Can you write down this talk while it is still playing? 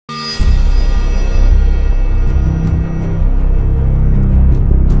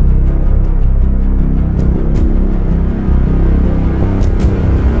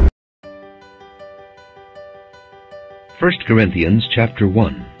1 Corinthians chapter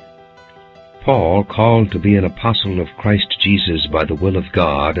 1. Paul, called to be an apostle of Christ Jesus by the will of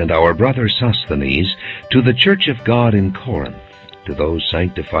God, and our brother Sosthenes, to the church of God in Corinth, to those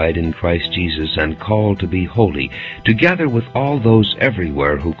sanctified in Christ Jesus and called to be holy, together with all those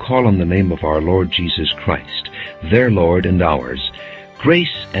everywhere who call on the name of our Lord Jesus Christ, their Lord and ours,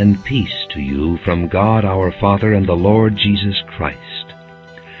 grace and peace to you from God our Father and the Lord Jesus Christ.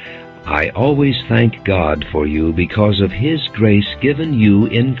 I always thank God for you because of His grace given you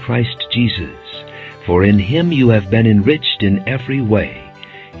in Christ Jesus. For in Him you have been enriched in every way,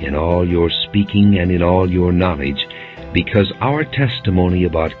 in all your speaking and in all your knowledge, because our testimony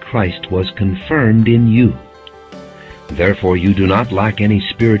about Christ was confirmed in you. Therefore you do not lack any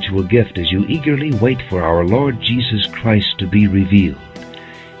spiritual gift as you eagerly wait for our Lord Jesus Christ to be revealed.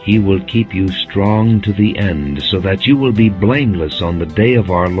 He will keep you strong to the end, so that you will be blameless on the day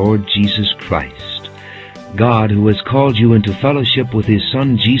of our Lord Jesus Christ. God, who has called you into fellowship with His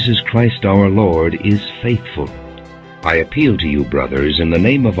Son Jesus Christ our Lord, is faithful. I appeal to you, brothers, in the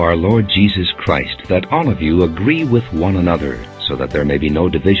name of our Lord Jesus Christ, that all of you agree with one another, so that there may be no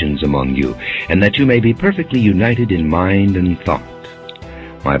divisions among you, and that you may be perfectly united in mind and thought.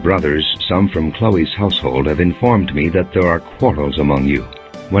 My brothers, some from Chloe's household, have informed me that there are quarrels among you.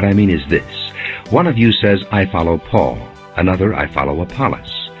 What I mean is this: one of you says, I follow Paul, another, I follow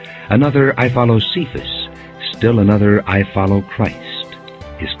Apollos, another, I follow Cephas, still another, I follow Christ.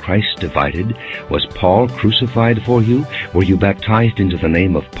 Is Christ divided? Was Paul crucified for you? Were you baptized into the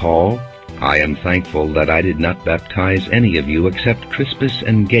name of Paul? I am thankful that I did not baptize any of you except Crispus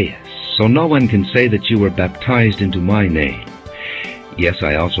and Gaius, so no one can say that you were baptized into my name. Yes,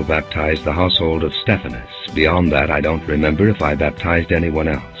 I also baptized the household of Stephanas. Beyond that, I don't remember if I baptized anyone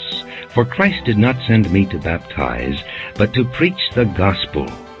else. For Christ did not send me to baptize, but to preach the gospel,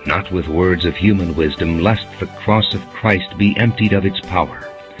 not with words of human wisdom, lest the cross of Christ be emptied of its power.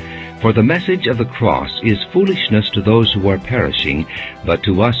 For the message of the cross is foolishness to those who are perishing, but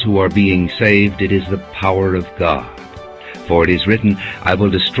to us who are being saved it is the power of God. For it is written, I will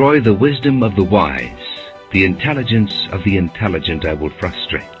destroy the wisdom of the wise, the intelligence of the intelligent I will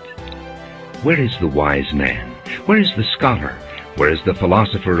frustrate. Where is the wise man? Where is the scholar? Where is the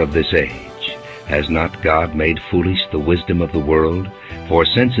philosopher of this age? Has not God made foolish the wisdom of the world? For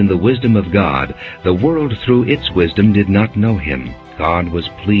since in the wisdom of God, the world through its wisdom did not know Him, God was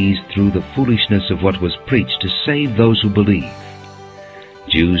pleased through the foolishness of what was preached to save those who believe.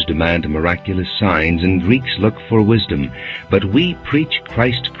 Jews demand miraculous signs, and Greeks look for wisdom. But we preach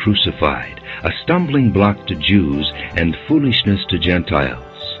Christ crucified, a stumbling block to Jews and foolishness to Gentiles.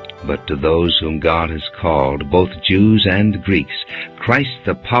 But to those whom God has called, both Jews and Greeks, Christ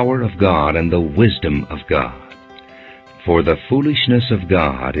the power of God and the wisdom of God. For the foolishness of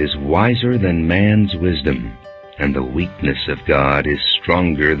God is wiser than man's wisdom, and the weakness of God is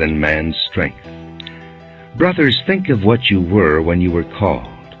stronger than man's strength. Brothers, think of what you were when you were called.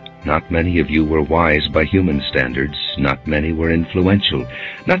 Not many of you were wise by human standards, not many were influential,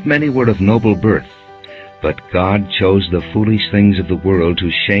 not many were of noble birth. But God chose the foolish things of the world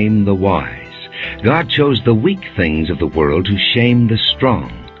to shame the wise. God chose the weak things of the world to shame the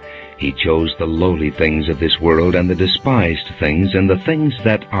strong. He chose the lowly things of this world and the despised things and the things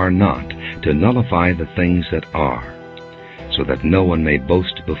that are not, to nullify the things that are, so that no one may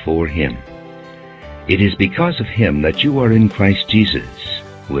boast before Him. It is because of Him that you are in Christ Jesus,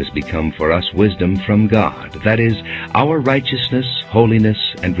 who has become for us wisdom from God, that is, our righteousness, holiness,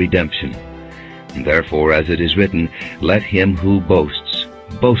 and redemption. And therefore, as it is written, let him who boasts,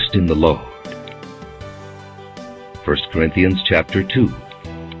 boast in the Lord. 1 Corinthians chapter 2.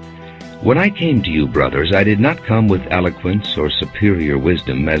 When I came to you, brothers, I did not come with eloquence or superior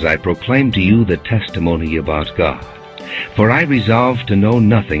wisdom, as I proclaimed to you the testimony about God. For I resolved to know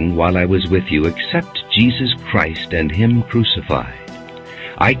nothing while I was with you except Jesus Christ and Him crucified.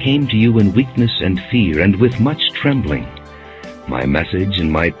 I came to you in weakness and fear and with much trembling. My message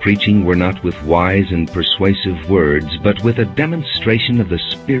and my preaching were not with wise and persuasive words, but with a demonstration of the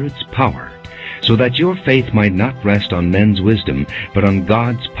Spirit's power, so that your faith might not rest on men's wisdom, but on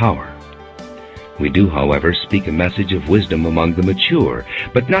God's power. We do, however, speak a message of wisdom among the mature,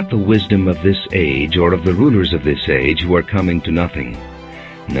 but not the wisdom of this age or of the rulers of this age who are coming to nothing.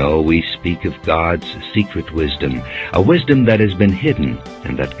 No, we speak of God's secret wisdom, a wisdom that has been hidden,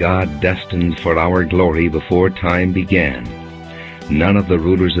 and that God destined for our glory before time began. None of the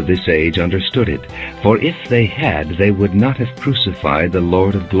rulers of this age understood it, for if they had, they would not have crucified the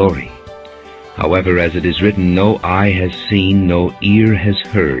Lord of glory. However, as it is written, no eye has seen, no ear has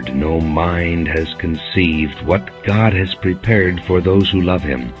heard, no mind has conceived what God has prepared for those who love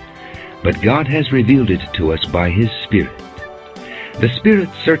Him. but God has revealed it to us by His Spirit. The Spirit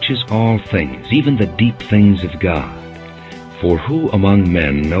searches all things, even the deep things of God. For who among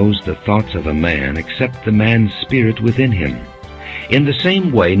men knows the thoughts of a man except the man's spirit within him? In the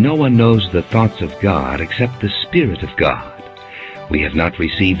same way, no one knows the thoughts of God except the Spirit of God. We have not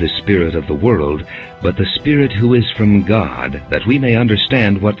received the spirit of the world, but the Spirit who is from God, that we may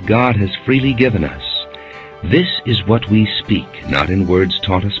understand what God has freely given us. This is what we speak, not in words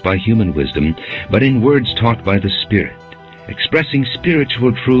taught us by human wisdom, but in words taught by the Spirit, expressing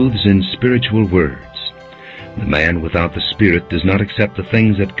spiritual truths in spiritual words. The man without the Spirit does not accept the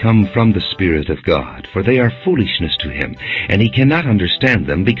things that come from the Spirit of God, for they are foolishness to him, and he cannot understand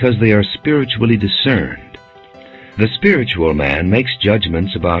them because they are spiritually discerned. The spiritual man makes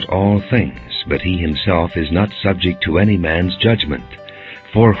judgments about all things, but he himself is not subject to any man's judgment.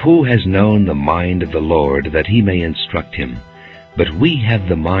 For who has known the mind of the Lord that he may instruct him? But we have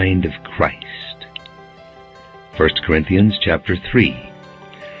the mind of Christ. 1 Corinthians chapter 3.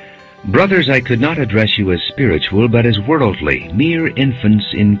 Brothers, I could not address you as spiritual, but as worldly, mere infants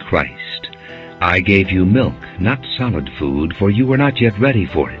in Christ. I gave you milk, not solid food, for you were not yet ready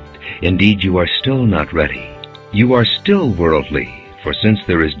for it. Indeed, you are still not ready. You are still worldly, for since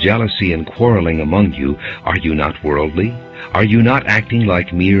there is jealousy and quarreling among you, are you not worldly? Are you not acting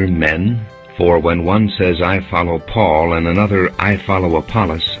like mere men? For when one says, I follow Paul, and another, I follow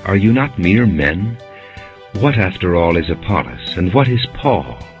Apollos, are you not mere men? What after all is Apollos, and what is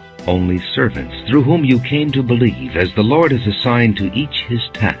Paul? Only servants, through whom you came to believe, as the Lord has assigned to each his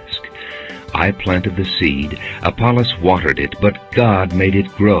task. I planted the seed, Apollos watered it, but God made it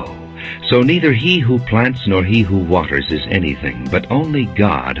grow. So neither he who plants nor he who waters is anything, but only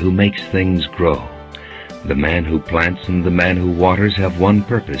God who makes things grow. The man who plants and the man who waters have one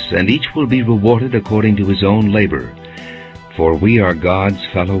purpose, and each will be rewarded according to his own labor. For we are God's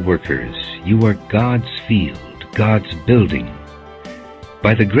fellow workers. You are God's field, God's building.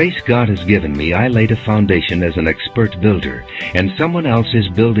 By the grace God has given me, I laid a foundation as an expert builder, and someone else is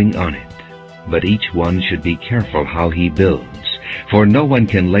building on it. But each one should be careful how he builds. For no one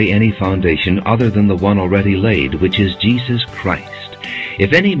can lay any foundation other than the one already laid, which is Jesus Christ.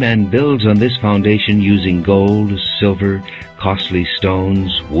 If any man builds on this foundation using gold, silver, costly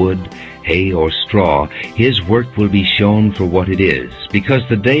stones, wood, hay, or straw, his work will be shown for what it is, because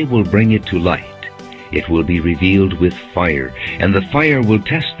the day will bring it to light. It will be revealed with fire, and the fire will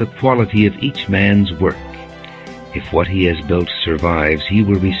test the quality of each man's work. If what he has built survives, he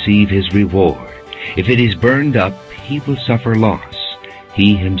will receive his reward. If it is burned up, he will suffer loss.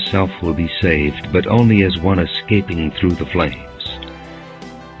 He himself will be saved, but only as one escaping through the flames.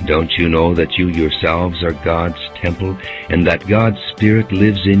 Don't you know that you yourselves are God's temple, and that God's Spirit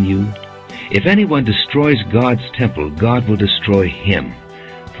lives in you? If anyone destroys God's temple, God will destroy him.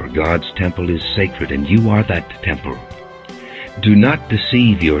 For God's temple is sacred, and you are that temple. Do not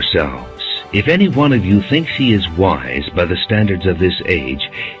deceive yourselves. If any one of you thinks he is wise by the standards of this age,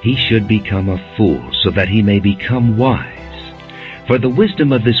 he should become a fool, so that he may become wise. For the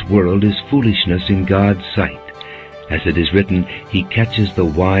wisdom of this world is foolishness in God's sight. As it is written, He catches the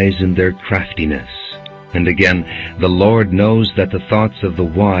wise in their craftiness. And again, the Lord knows that the thoughts of the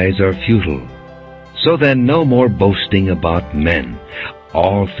wise are futile. So then, no more boasting about men.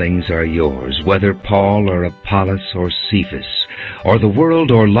 All things are yours, whether Paul or Apollos or Cephas, or the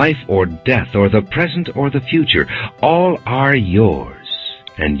world or life or death, or the present or the future. All are yours,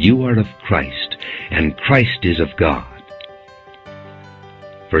 and you are of Christ, and Christ is of God.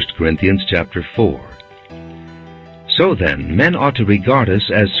 1 Corinthians chapter 4. So then, men ought to regard us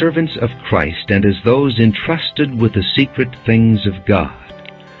as servants of Christ, and as those entrusted with the secret things of God.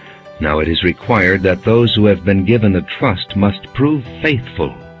 Now it is required that those who have been given a trust must prove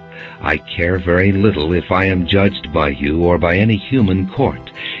faithful. I care very little if I am judged by you or by any human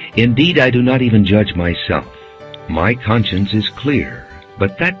court. Indeed, I do not even judge myself. My conscience is clear,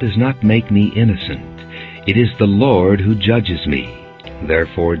 but that does not make me innocent. It is the Lord who judges me.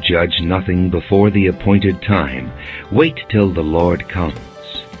 Therefore judge nothing before the appointed time. Wait till the Lord comes.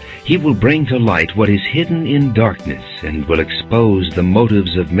 He will bring to light what is hidden in darkness, and will expose the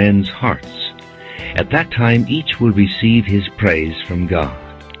motives of men's hearts. At that time each will receive his praise from God.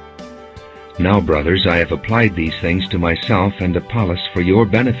 Now, brothers, I have applied these things to myself and Apollos for your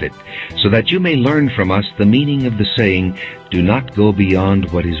benefit, so that you may learn from us the meaning of the saying, Do not go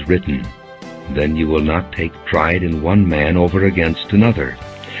beyond what is written. Then you will not take pride in one man over against another.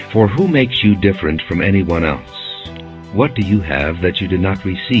 For who makes you different from anyone else? What do you have that you did not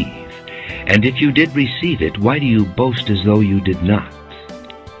receive? And if you did receive it, why do you boast as though you did not?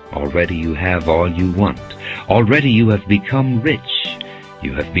 Already you have all you want. Already you have become rich.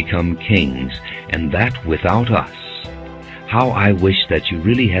 You have become kings, and that without us. How I wish that you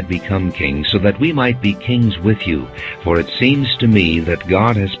really had become kings, so that we might be kings with you, for it seems to me that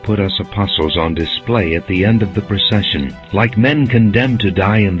God has put us apostles on display at the end of the procession, like men condemned to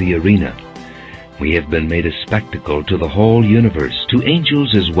die in the arena. We have been made a spectacle to the whole universe, to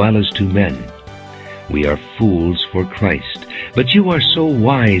angels as well as to men. We are fools for Christ, but you are so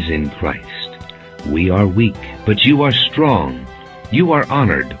wise in Christ. We are weak, but you are strong. You are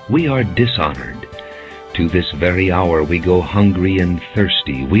honored, we are dishonored. To this very hour we go hungry and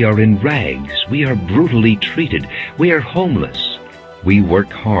thirsty. We are in rags. We are brutally treated. We are homeless. We work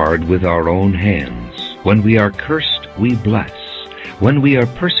hard with our own hands. When we are cursed, we bless. When we are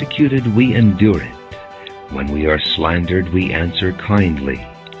persecuted, we endure it. When we are slandered, we answer kindly.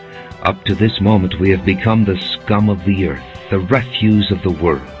 Up to this moment we have become the scum of the earth, the refuse of the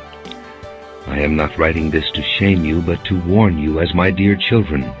world. I am not writing this to shame you, but to warn you as my dear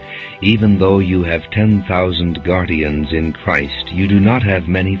children. Even though you have 10,000 guardians in Christ, you do not have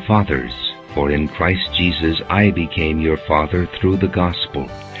many fathers. For in Christ Jesus I became your father through the gospel.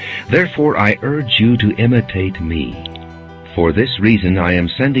 Therefore I urge you to imitate me. For this reason I am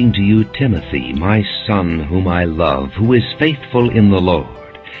sending to you Timothy, my son whom I love, who is faithful in the Lord.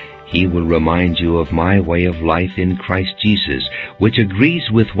 He will remind you of my way of life in Christ Jesus, which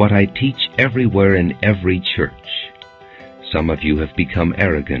agrees with what I teach everywhere in every church. Some of you have become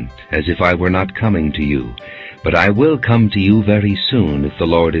arrogant, as if I were not coming to you. But I will come to you very soon, if the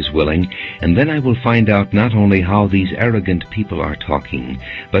Lord is willing, and then I will find out not only how these arrogant people are talking,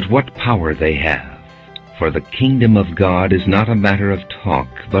 but what power they have. For the kingdom of God is not a matter of talk,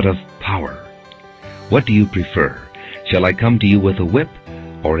 but of power. What do you prefer? Shall I come to you with a whip,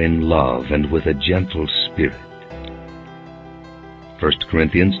 or in love and with a gentle spirit? 1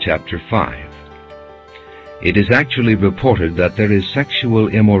 Corinthians chapter 5. It is actually reported that there is sexual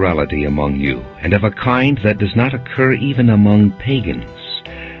immorality among you, and of a kind that does not occur even among pagans.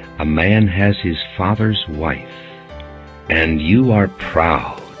 A man has his father's wife, and you are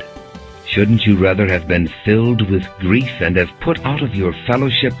proud. Shouldn't you rather have been filled with grief and have put out of your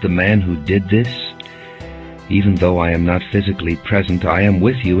fellowship the man who did this? Even though I am not physically present, I am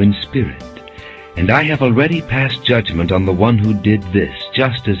with you in spirit. And I have already passed judgment on the one who did this,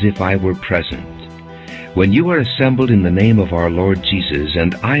 just as if I were present. When you are assembled in the name of our Lord Jesus,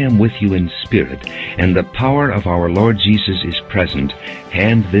 and I am with you in spirit, and the power of our Lord Jesus is present,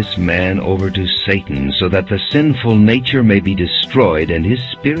 hand this man over to Satan, so that the sinful nature may be destroyed and his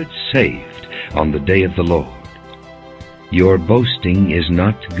spirit saved on the day of the Lord. Your boasting is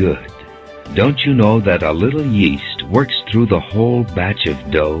not good. Don't you know that a little yeast works through the whole batch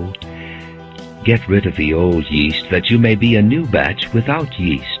of dough? Get rid of the old yeast, that you may be a new batch without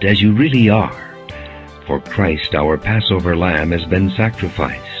yeast, as you really are. For Christ, our Passover lamb, has been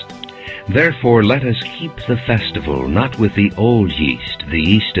sacrificed. Therefore let us keep the festival, not with the old yeast, the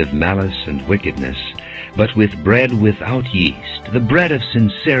yeast of malice and wickedness, but with bread without yeast, the bread of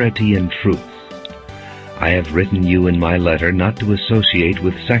sincerity and truth. I have written you in my letter not to associate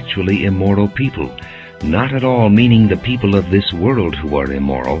with sexually immoral people, not at all meaning the people of this world who are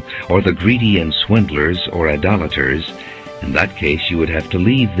immoral, or the greedy and swindlers or idolaters. In that case you would have to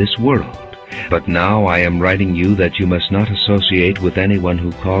leave this world. But now I am writing you that you must not associate with anyone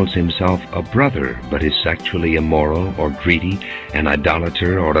who calls himself a brother, but is sexually immoral or greedy, an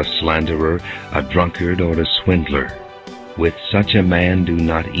idolater or a slanderer, a drunkard or a swindler. With such a man do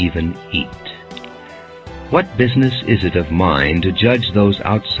not even eat. What business is it of mine to judge those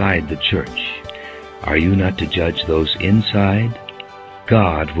outside the church? Are you not to judge those inside?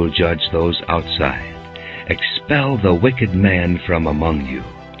 God will judge those outside. Expel the wicked man from among you.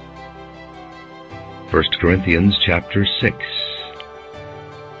 1 Corinthians chapter 6.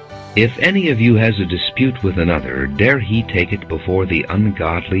 If any of you has a dispute with another, dare he take it before the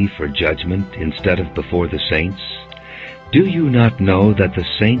ungodly for judgment instead of before the saints? Do you not know that the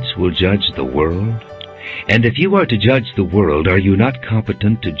saints will judge the world? And if you are to judge the world, are you not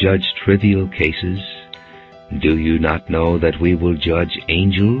competent to judge trivial cases? Do you not know that we will judge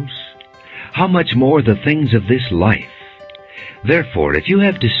angels? How much more the things of this life? Therefore, if you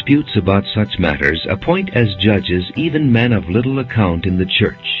have disputes about such matters, appoint as judges even men of little account in the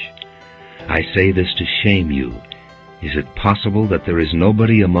church. I say this to shame you. Is it possible that there is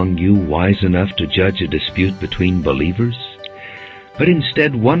nobody among you wise enough to judge a dispute between believers? But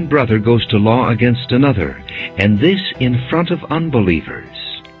instead one brother goes to law against another, and this in front of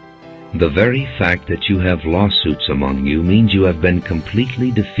unbelievers. The very fact that you have lawsuits among you means you have been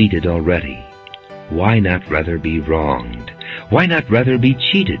completely defeated already. Why not rather be wronged? Why not rather be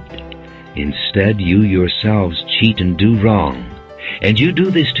cheated? Instead, you yourselves cheat and do wrong. and you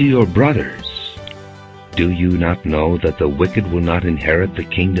do this to your brothers. Do you not know that the wicked will not inherit the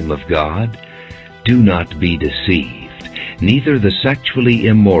kingdom of God? Do not be deceived. Neither the sexually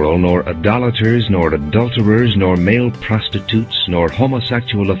immoral, nor idolaters, nor adulterers, nor male prostitutes, nor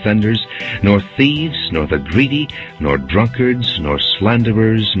homosexual offenders, nor thieves, nor the greedy, nor drunkards, nor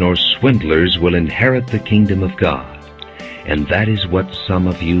slanderers, nor swindlers will inherit the kingdom of God. And that is what some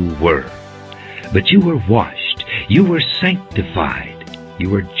of you were. But you were washed, you were sanctified, you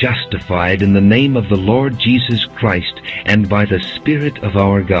were justified in the name of the Lord Jesus Christ and by the Spirit of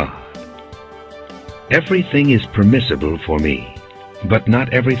our God. Everything is permissible for me, but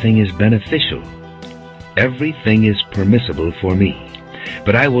not everything is beneficial. Everything is permissible for me,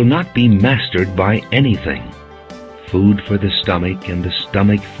 but I will not be mastered by anything. Food for the stomach and the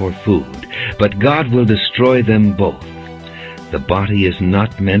stomach for food, but God will destroy them both. The body is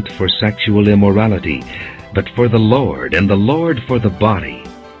not meant for sexual immorality, but for the Lord, and the Lord for the body.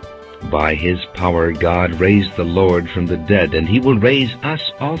 By His power God raised the Lord from the dead, and He will raise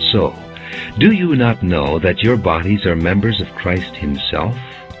us also. Do you not know that your bodies are members of Christ Himself?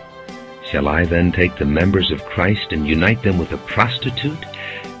 Shall I then take the members of Christ and unite them with a prostitute?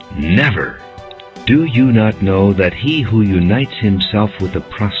 Never! Do you not know that he who unites himself with a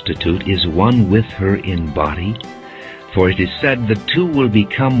prostitute is one with her in body? For it is said, the two will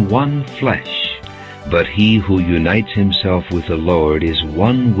become one flesh. But he who unites himself with the Lord is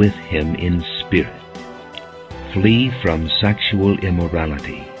one with Him in spirit. Flee from sexual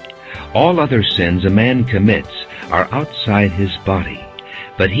immorality. All other sins a man commits are outside his body,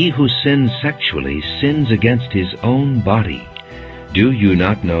 but he who sins sexually sins against his own body. Do you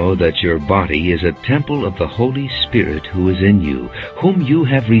not know that your body is a temple of the Holy Spirit who is in you, whom you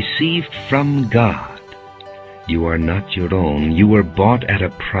have received from God? You are not your own, you were bought at a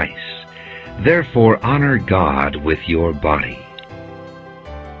price. Therefore honor God with your body.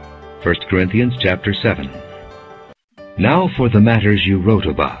 1 Corinthians chapter 7. Now for the matters you wrote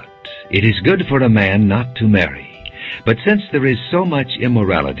about. It is good for a man not to marry. But since there is so much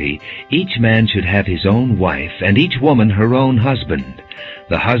immorality, each man should have his own wife, and each woman her own husband.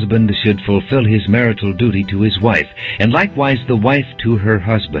 The husband should fulfill his marital duty to his wife, and likewise the wife to her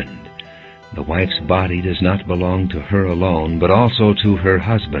husband. The wife's body does not belong to her alone, but also to her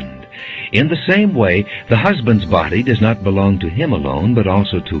husband. In the same way, the husband's body does not belong to him alone, but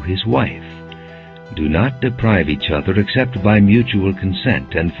also to his wife. Do not deprive each other except by mutual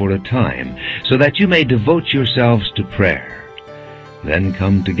consent and for a time, so that you may devote yourselves to prayer. Then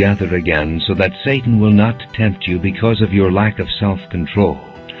come together again, so that Satan will not tempt you because of your lack of self-control.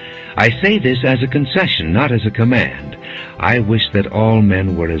 I say this as a concession, not as a command. I wish that all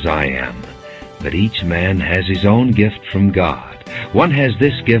men were as I am. But each man has his own gift from God. One has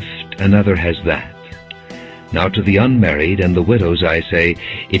this gift, another has that. Now to the unmarried and the widows I say,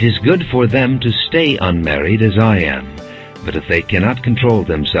 it is good for them to stay unmarried as I am. But if they cannot control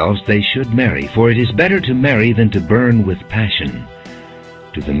themselves, they should marry, for it is better to marry than to burn with passion.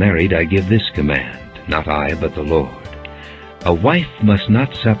 To the married I give this command, not I, but the Lord. A wife must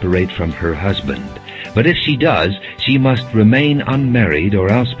not separate from her husband, but if she does, she must remain unmarried or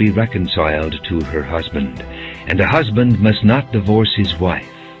else be reconciled to her husband. And a husband must not divorce his wife.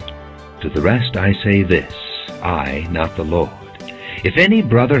 To the rest I say this, I, not the Lord. If any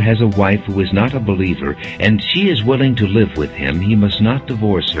brother has a wife who is not a believer, and she is willing to live with him, he must not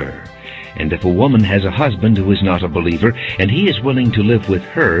divorce her. And if a woman has a husband who is not a believer, and he is willing to live with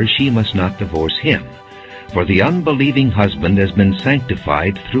her, she must not divorce him. For the unbelieving husband has been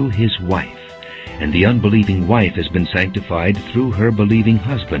sanctified through his wife, and the unbelieving wife has been sanctified through her believing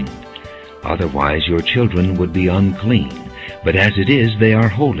husband. Otherwise your children would be unclean, but as it is they are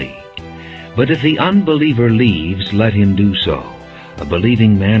holy. But if the unbeliever leaves, let him do so. A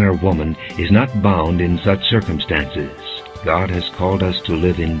believing man or woman is not bound in such circumstances. God has called us to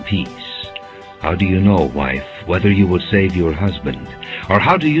live in peace. How do you know, wife, whether you will save your husband? Or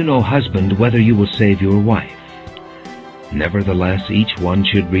how do you know, husband, whether you will save your wife? Nevertheless, each one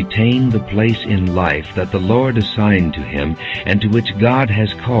should retain the place in life that the Lord assigned to him, and to which God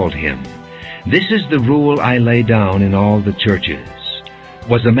has called him. This is the rule I lay down in all the churches.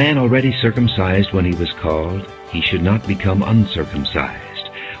 Was a man already circumcised when he was called? He should not become uncircumcised.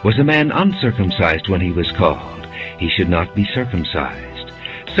 Was a man uncircumcised when he was called? He should not be circumcised.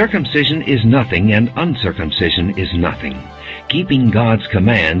 Circumcision is nothing, and uncircumcision is nothing. Keeping God's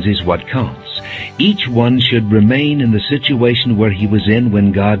commands is what counts. Each one should remain in the situation where he was in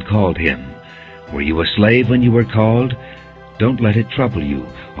when God called him. Were you a slave when you were called? Don't let it trouble you,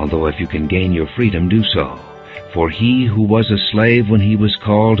 although if you can gain your freedom, do so. For he who was a slave when he was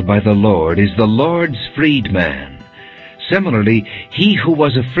called by the Lord is the Lord's freedman. Similarly, he who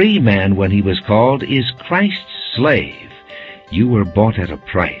was a free man when he was called is Christ's slave. You were bought at a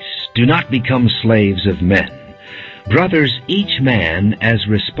price. Do not become slaves of men. Brothers, each man, as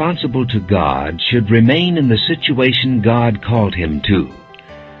responsible to God, should remain in the situation God called him to.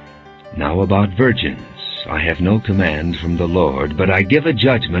 Now about virgins. I have no command from the Lord, but I give a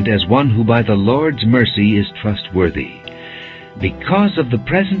judgment as one who by the Lord's mercy is trustworthy. Because of the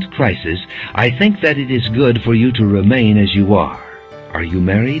present crisis, I think that it is good for you to remain as you are. Are you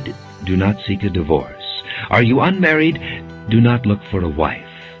married? Do not seek a divorce. Are you unmarried? Do not look for a wife.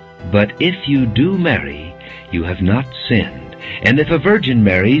 But if you do marry, you have not sinned. And if a virgin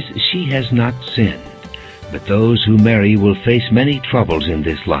marries, she has not sinned. But those who marry will face many troubles in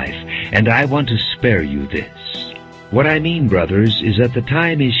this life, and I want to spare you this. What I mean, brothers, is that the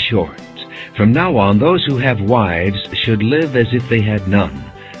time is short. From now on, those who have wives should live as if they had none,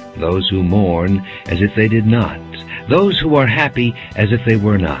 those who mourn as if they did not, those who are happy as if they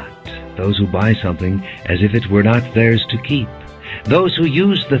were not, those who buy something as if it were not theirs to keep, those who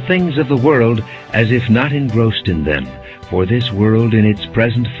use the things of the world as if not engrossed in them, for this world in its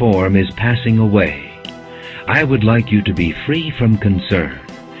present form is passing away. I would like you to be free from concern.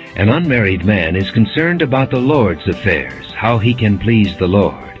 An unmarried man is concerned about the Lord's affairs, how he can please the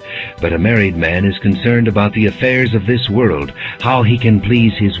Lord. But a married man is concerned about the affairs of this world, how he can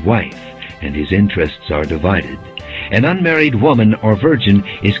please his wife, and his interests are divided. An unmarried woman or virgin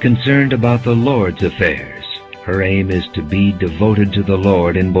is concerned about the Lord's affairs. Her aim is to be devoted to the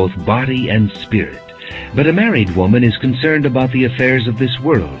Lord in both body and spirit. But a married woman is concerned about the affairs of this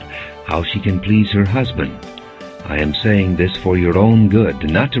world, how she can please her husband. I am saying this for your own good,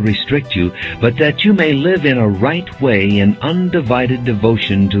 not to restrict you, but that you may live in a right way in undivided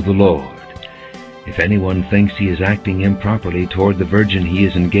devotion to the Lord. If anyone thinks he is acting improperly toward the virgin he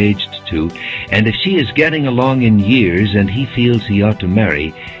is engaged to, and if she is getting along in years and he feels he ought to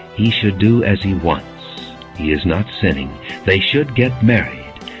marry, he should do as he wants. He is not sinning. They should get married.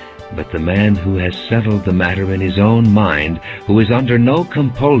 But the man who has settled the matter in his own mind, who is under no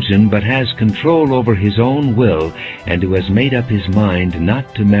compulsion but has control over his own will, and who has made up his mind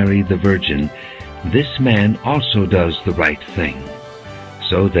not to marry the virgin, this man also does the right thing.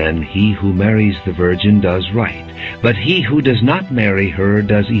 So then he who marries the virgin does right, but he who does not marry her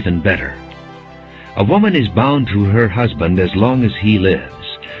does even better. A woman is bound to her husband as long as he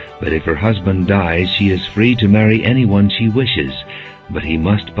lives, but if her husband dies, she is free to marry anyone she wishes, but he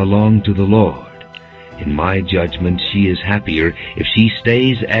must belong to the Lord. In my judgment, she is happier if she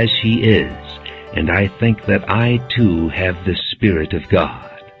stays as she is, and I think that I too have the Spirit of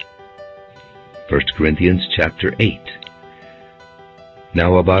God. 1 Corinthians chapter 8.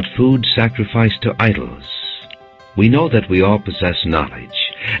 Now about food sacrificed to idols. We know that we all possess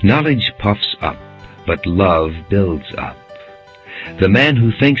knowledge. Knowledge puffs up, but love builds up. The man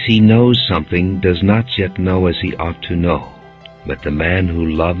who thinks he knows something does not yet know as he ought to know. But the man who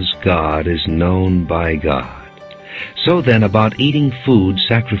loves God is known by God. So then, about eating food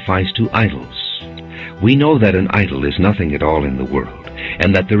sacrificed to idols. We know that an idol is nothing at all in the world,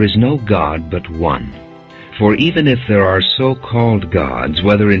 and that there is no God but one. For even if there are so-called gods,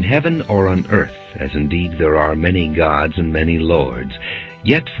 whether in heaven or on earth, as indeed there are many gods and many lords,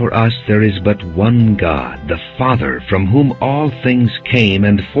 yet for us there is but one God, the Father, from whom all things came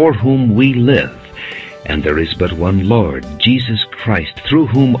and for whom we live. And there is but one Lord, Jesus Christ, through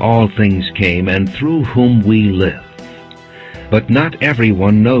whom all things came and through whom we live. But not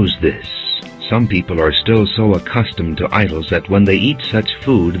everyone knows this. Some people are still so accustomed to idols that when they eat such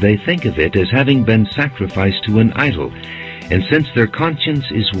food they think of it as having been sacrificed to an idol, and since their conscience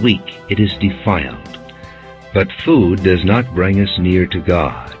is weak, it is defiled. But food does not bring us near to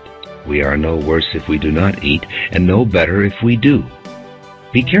God. We are no worse if we do not eat, and no better if we do.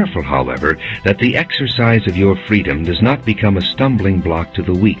 Be careful, however, that the exercise of your freedom does not become a stumbling block to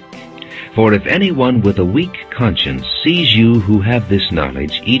the weak. For if anyone with a weak conscience sees you who have this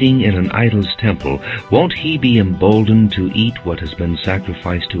knowledge eating in an idol's temple, won't he be emboldened to eat what has been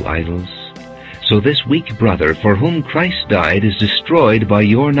sacrificed to idols? So this weak brother for whom Christ died is destroyed by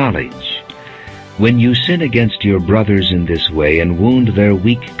your knowledge. When you sin against your brothers in this way and wound their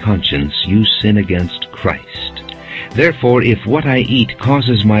weak conscience, you sin against Christ. Therefore, if what I eat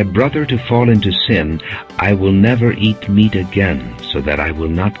causes my brother to fall into sin, I will never eat meat again, so that I will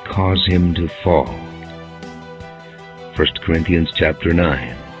not cause him to fall. 1 Corinthians chapter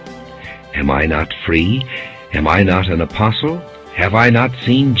 9. Am I not free? Am I not an apostle? Have I not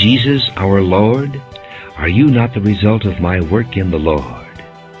seen Jesus our Lord? Are you not the result of my work in the Lord?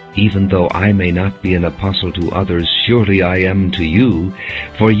 Even though I may not be an apostle to others, surely I am to you,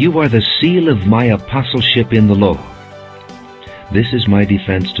 for you are the seal of my apostleship in the Lord. This is my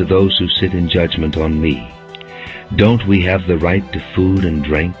defense to those who sit in judgment on me. Don't we have the right to food and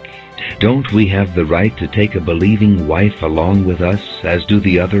drink? Don't we have the right to take a believing wife along with us, as do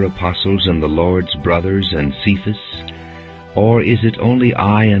the other apostles and the Lord's brothers and Cephas? Or is it only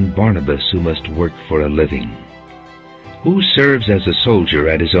I and Barnabas who must work for a living? Who serves as a soldier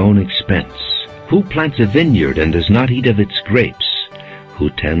at his own expense? Who plants a vineyard and does not eat of its grapes? Who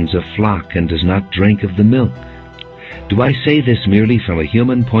tends a flock and does not drink of the milk? Do I say this merely from a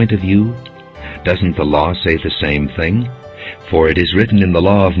human point of view? Doesn't the law say the same thing? For it is written in the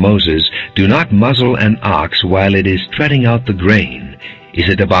law of Moses, "Do not muzzle an ox while it is treading out the grain." Is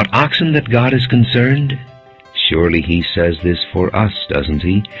it about oxen that God is concerned? Surely he says this for us, doesn't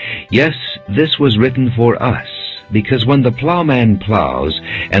he? Yes, this was written for us, because when the plowman plows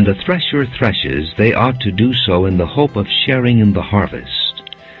and the thresher threshes, they ought to do so in the hope of sharing in the harvest.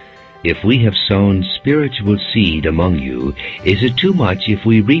 If we have sown spiritual seed among you, is it too much if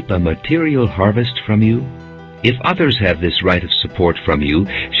we reap a material harvest from you? If others have this right of support from you,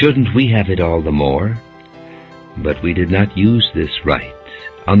 shouldn't we have it all the more? But we did not use this right.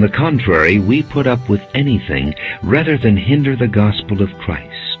 On the contrary, we put up with anything rather than hinder the gospel of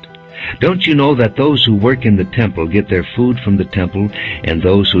Christ. Don't you know that those who work in the temple get their food from the temple, and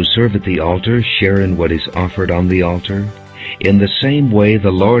those who serve at the altar share in what is offered on the altar? In the same way,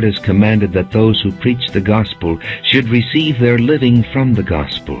 the Lord has commanded that those who preach the gospel should receive their living from the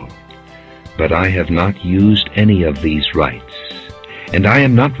gospel. But I have not used any of these rights, and I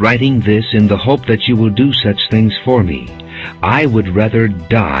am not writing this in the hope that you will do such things for me. I would rather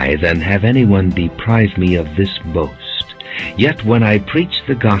die than have anyone deprive me of this boast. Yet when I preach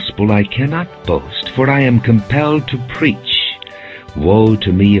the gospel, I cannot boast, for I am compelled to preach. Woe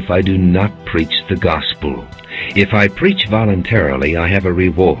to me if I do not preach the gospel. If I preach voluntarily, I have a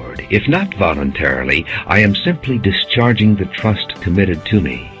reward. If not voluntarily, I am simply discharging the trust committed to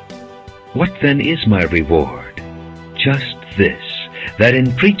me. What then is my reward? Just this, that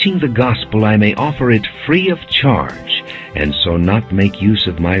in preaching the gospel I may offer it free of charge, and so not make use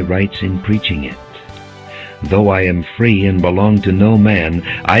of my rights in preaching it. Though I am free and belong to no man,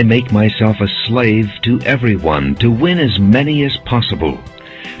 I make myself a slave to everyone, to win as many as possible.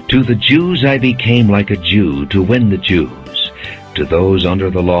 To the Jews I became like a Jew, to win the Jews. To those under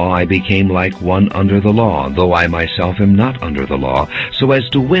the law I became like one under the law, though I myself am not under the law, so as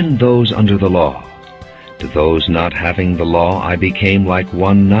to win those under the law. To those not having the law I became like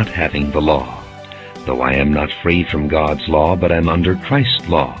one not having the law, though I am not free from God's law, but am under Christ's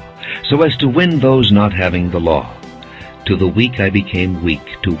law, so as to win those not having the law. To the weak I became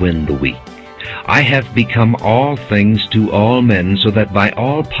weak, to win the weak. I have become all things to all men, so that by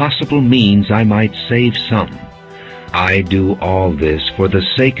all possible means I might save some. I do all this for the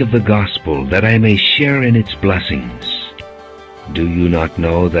sake of the gospel, that I may share in its blessings. Do you not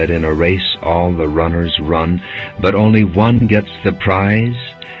know that in a race all the runners run, but only one gets the prize?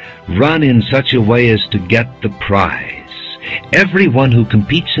 Run in such a way as to get the prize. Everyone who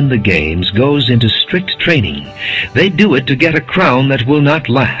competes in the games goes into strict training. They do it to get a crown that will not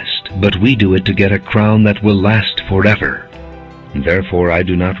last, but we do it to get a crown that will last forever. Therefore I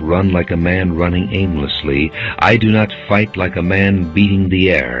do not run like a man running aimlessly. I do not fight like a man beating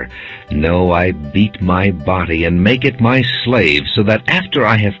the air. No, I beat my body and make it my slave, so that after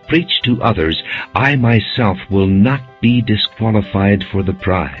I have preached to others, I myself will not be disqualified for the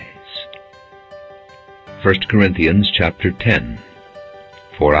prize. 1 Corinthians chapter 10.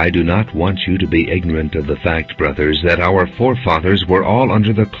 For I do not want you to be ignorant of the fact, brothers, that our forefathers were all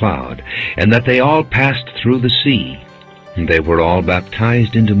under the cloud, and that they all passed through the sea. They were all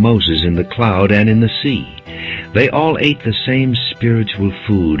baptized into Moses in the cloud and in the sea. They all ate the same spiritual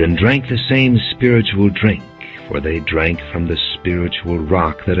food and drank the same spiritual drink, for they drank from the spiritual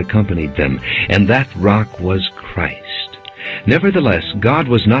rock that accompanied them, and that rock was Christ. Nevertheless, God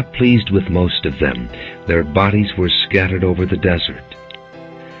was not pleased with most of them. Their bodies were scattered over the desert.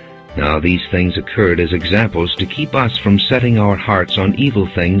 Now these things occurred as examples to keep us from setting our hearts on evil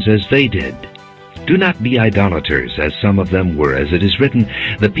things as they did. Do not be idolaters, as some of them were, as it is written,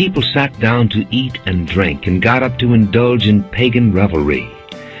 the people sat down to eat and drink, and got up to indulge in pagan revelry.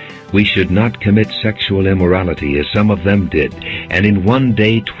 We should not commit sexual immorality, as some of them did, and in one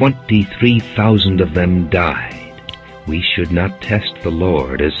day 23,000 of them died. We should not test the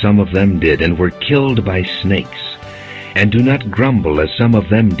Lord, as some of them did, and were killed by snakes. And do not grumble, as some of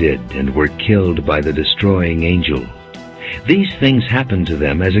them did, and were killed by the destroying angel. These things happened to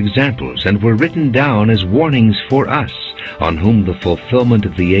them as examples, and were written down as warnings for us, on whom the fulfillment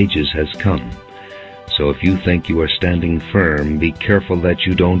of the ages has come. So if you think you are standing firm, be careful that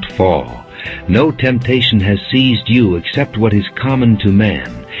you don't fall. No temptation has seized you except what is common to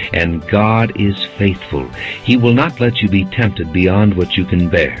man, and God is faithful. He will not let you be tempted beyond what you can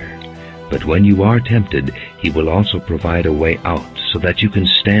bear. But when you are tempted, He will also provide a way out, so that you can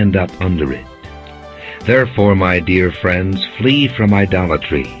stand up under it. Therefore, my dear friends, flee from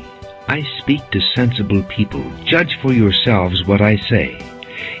idolatry. I speak to sensible people. Judge for yourselves what I say.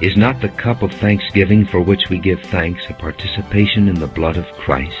 Is not the cup of thanksgiving for which we give thanks a participation in the blood of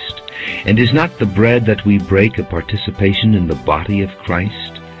Christ? And is not the bread that we break a participation in the body of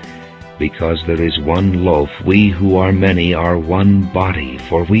Christ? Because there is one loaf, we who are many are one body,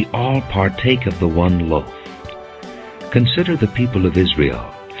 for we all partake of the one loaf. Consider the people of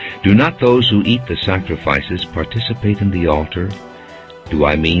Israel. Do not those who eat the sacrifices participate in the altar? Do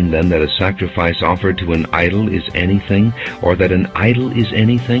I mean then that a sacrifice offered to an idol is anything, or that an idol is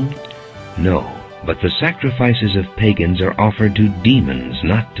anything? No, but the sacrifices of pagans are offered to demons,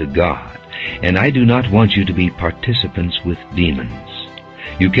 not to God, and I do not want you to be participants with demons.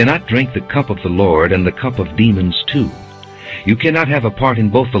 You cannot drink the cup of the Lord and the cup of demons too. You cannot have a part in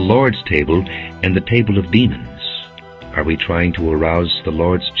both the Lord's table and the table of demons. Are we trying to arouse the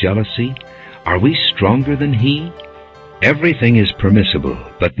Lord's jealousy? Are we stronger than He? Everything is permissible,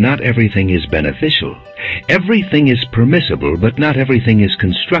 but not everything is beneficial. Everything is permissible, but not everything is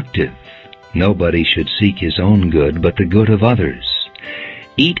constructive. Nobody should seek his own good, but the good of others.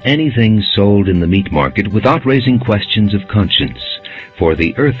 Eat anything sold in the meat market without raising questions of conscience, for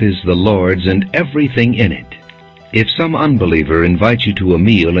the earth is the Lord's and everything in it. If some unbeliever invites you to a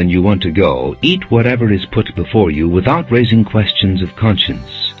meal and you want to go, eat whatever is put before you without raising questions of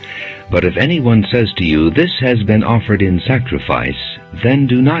conscience. But if anyone says to you, "This has been offered in sacrifice," then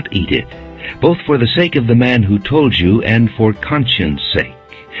do not eat it, both for the sake of the man who told you and for conscience' sake.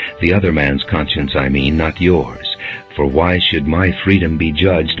 The other man's conscience, I mean, not yours. For why should my freedom be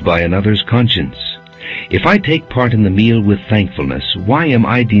judged by another's conscience? If I take part in the meal with thankfulness, why am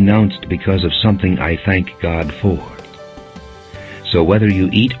I denounced because of something I thank God for? So whether you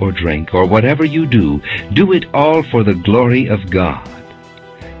eat or drink, or whatever you do it all for the glory of God.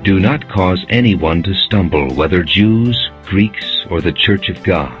 Do not cause anyone to stumble, whether Jews, Greeks, or the Church of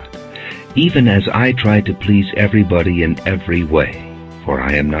God, even as I try to please everybody in every way. For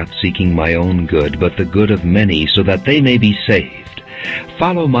I am not seeking my own good, but the good of many, so that they may be saved.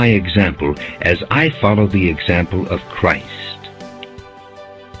 Follow my example, as I follow the example of Christ.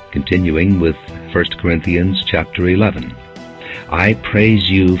 Continuing with 1 Corinthians chapter 11. I praise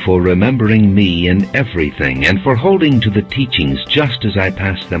you for remembering me in everything, and for holding to the teachings just as I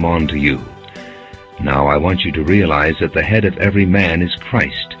passed them on to you. Now I want you to realize that the head of every man is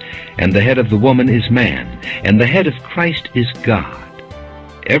Christ, and the head of the woman is man, and the head of Christ is God.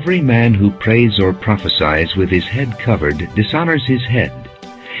 Every man who prays or prophesies with his head covered dishonors his head,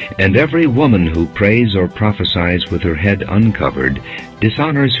 and every woman who prays or prophesies with her head uncovered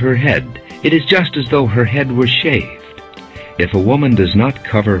dishonors her head. It is just as though her head were shaved. If a woman does not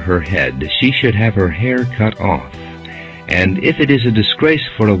cover her head, she should have her hair cut off. And if it is a disgrace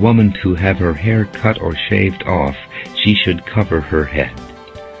for a woman to have her hair cut or shaved off, she should cover her head.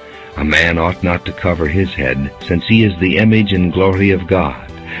 A man ought not to cover his head, since he is the image and glory of God,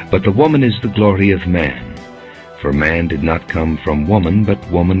 but the woman is the glory of man. For man did not come from woman,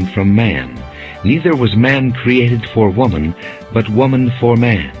 but woman from man. Neither was man created for woman, but woman for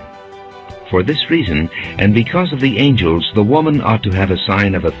man. For this reason, and because of the angels, the woman ought to have a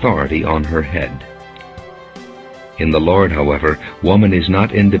sign of authority on her head. In the Lord, however, woman is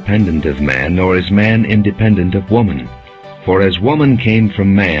not independent of man, nor is man independent of woman. For as woman came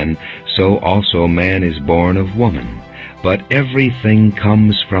from man, so also man is born of woman. But everything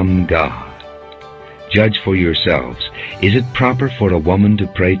comes from God. Judge for yourselves. Is it proper for a woman to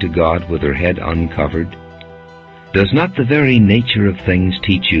pray to God with her head uncovered? Does not the very nature of things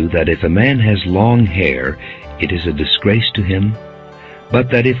teach you that if a man has long hair, it is a disgrace to him, but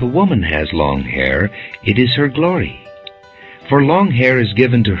that if a woman has long hair, it is her glory? For long hair is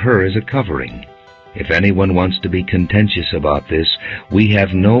given to her as a covering. If anyone wants to be contentious about this, we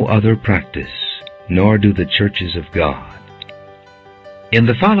have no other practice, nor do the churches of God. In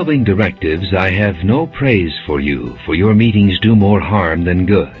the following directives I have no praise for you, for your meetings do more harm than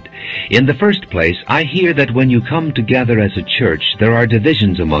good. In the first place, I hear that when you come together as a church, there are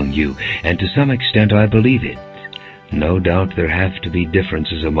divisions among you, and to some extent I believe it. No doubt there have to be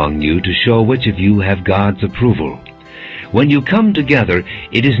differences among you to show which of you have God's approval. When you come together,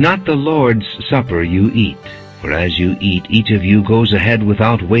 it is not the Lord's Supper you eat, for as you eat, each of you goes ahead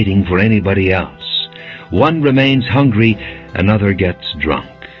without waiting for anybody else. One remains hungry, another gets drunk.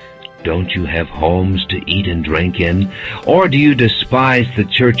 Don't you have homes to eat and drink in? Or do you despise the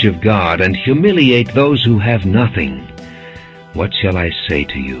church of God and humiliate those who have nothing? What shall I say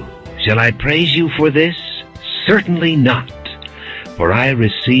to you? Shall I praise you for this? Certainly not. For I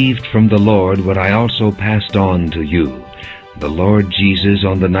received from the Lord what I also passed on to you. The Lord Jesus,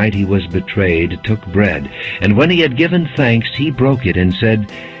 on the night he was betrayed, took bread, and when he had given thanks, he broke it and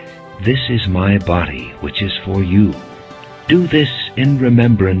said, "This is my body, which is for you. Do this in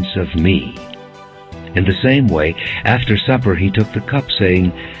remembrance of me." In the same way, after supper he took the cup,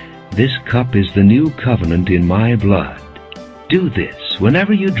 saying, "This cup is the new covenant in my blood. Do this,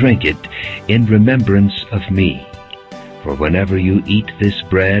 whenever you drink it, in remembrance of me. For whenever you eat this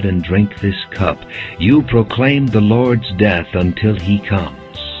bread and drink this cup, you proclaim the Lord's death until he comes.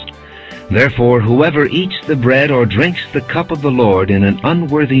 Therefore, whoever eats the bread or drinks the cup of the Lord in an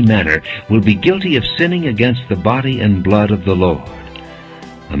unworthy manner will be guilty of sinning against the body and blood of the Lord.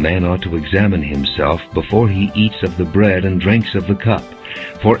 A man ought to examine himself before he eats of the bread and drinks of the cup.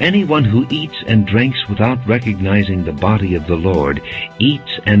 For anyone who eats and drinks without recognizing the body of the Lord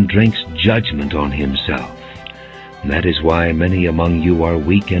eats and drinks judgment on himself. That is why many among you are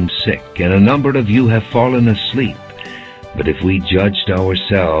weak and sick, and a number of you have fallen asleep. But if we judged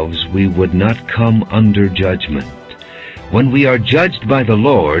ourselves, we would not come under judgment. When we are judged by the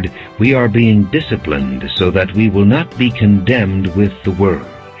Lord, we are being disciplined so that we will not be condemned with the world.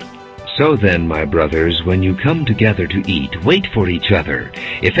 So then, my brothers, when you come together to eat, wait for each other.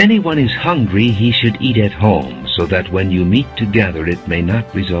 If anyone is hungry, he should eat at home, so that when you meet together it may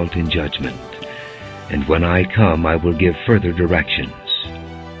not result in judgment. And when I come, I will give further directions.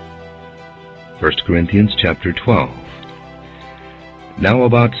 1 Corinthians chapter 12. Now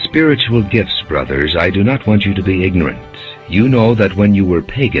about spiritual gifts, brothers, I do not want you to be ignorant. You know that when you were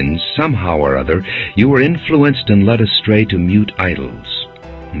pagans, somehow or other, you were influenced and led astray to mute idols.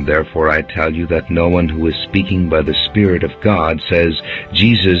 And therefore I tell you that no one who is speaking by the Spirit of God says,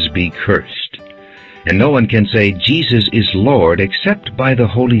 "Jesus be cursed." And no one can say, "Jesus is Lord," except by the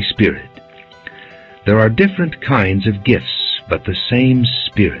Holy Spirit. There are different kinds of gifts, but the same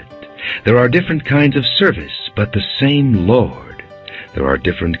Spirit. There are different kinds of service, but the same Lord. There are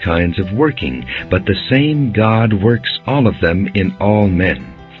different kinds of working, but the same God works all of them in all men.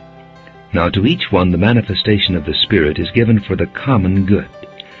 Now to each one the manifestation of the Spirit is given for the common good.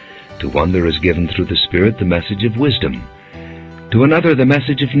 To one there is given through the Spirit the message of wisdom, to another the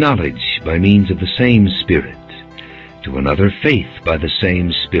message of knowledge by means of the same Spirit, to another faith by the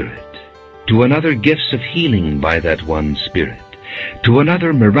same Spirit, to another gifts of healing by that one Spirit, to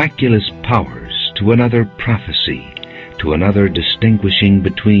another miraculous powers, to another prophecy, to another distinguishing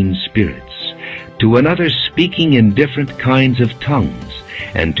between spirits, to another speaking in different kinds of tongues,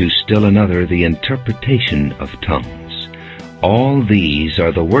 and to still another the interpretation of tongues. All these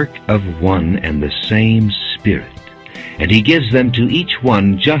are the work of one and the same Spirit, and he gives them to each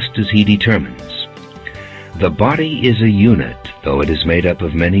one just as he determines. The body is a unit, though it is made up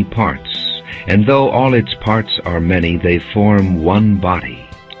of many parts, and though all its parts are many, they form one body.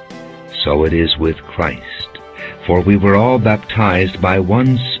 So it is with Christ. For we were all baptized by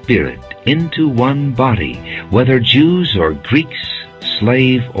one Spirit into one body, whether Jews or Greeks,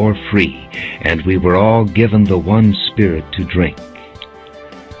 slave or free, and we were all given the one Spirit to drink.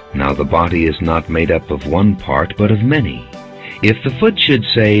 Now the body is not made up of one part, but of many. If the foot should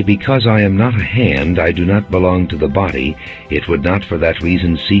say, "Because I am not a hand, I do not belong to the body," it would not for that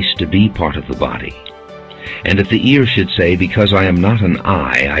reason cease to be part of the body. And if the ear should say, "Because I am not an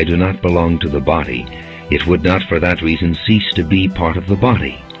eye, I do not belong to the body," it would not for that reason cease to be part of the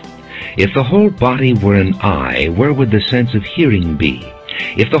body. If the whole body were an eye, where would the sense of hearing be?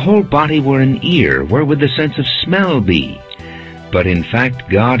 If the whole body were an ear, where would the sense of smell be? But in fact,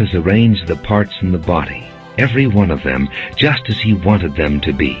 God has arranged the parts in the body, every one of them, just as he wanted them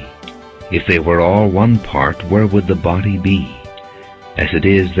to be. If they were all one part, where would the body be? As it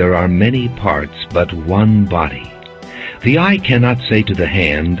is, there are many parts, but one body. The eye cannot say to the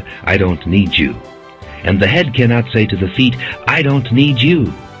hand, "I don't need you," and the head cannot say to the feet, "I don't need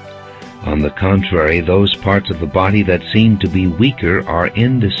you." On the contrary, those parts of the body that seem to be weaker are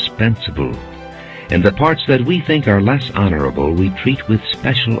indispensable, and the parts that we think are less honorable we treat with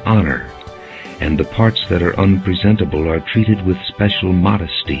special honor, and the parts that are unpresentable are treated with special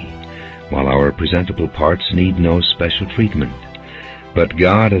modesty, while our presentable parts need no special treatment. But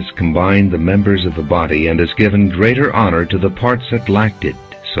God has combined the members of the body and has given greater honor to the parts that lacked it,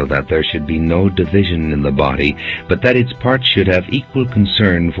 so that there should be no division in the body, but that its parts should have equal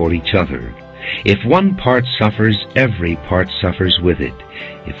concern for each other. If one part suffers, every part suffers with it.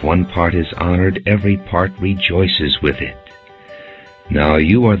 If one part is honored, every part rejoices with it. Now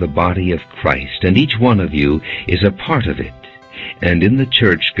you are the body of Christ, and each one of you is a part of it. And in the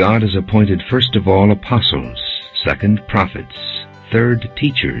church God has appointed first of all apostles, second prophets, third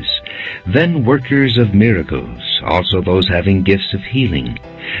teachers, then workers of miracles, also those having gifts of healing,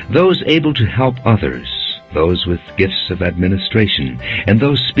 those able to help others, those with gifts of administration, and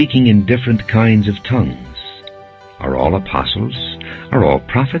those speaking in different kinds of tongues. Are all apostles? Are all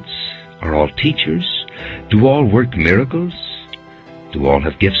prophets? Are all teachers? Do all work miracles? Do all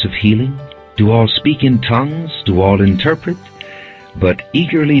have gifts of healing? Do all speak in tongues? Do all interpret? But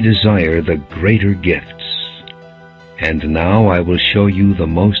eagerly desire the greater gifts. And now I will show you the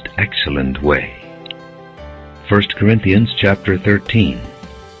most excellent way. 1 Corinthians chapter 13.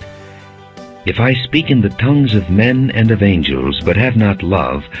 If I speak in the tongues of men and of angels, but have not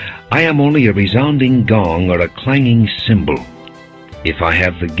love, I am only a resounding gong or a clanging cymbal. If I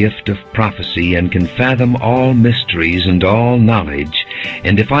have the gift of prophecy and can fathom all mysteries and all knowledge,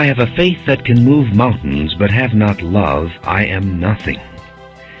 and if I have a faith that can move mountains, but have not love, I am nothing.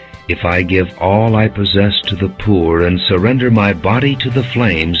 If I give all I possess to the poor and surrender my body to the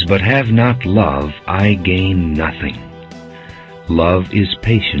flames, but have not love, I gain nothing. Love is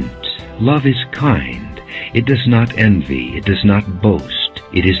patient. Love is kind. It does not envy. It does not boast.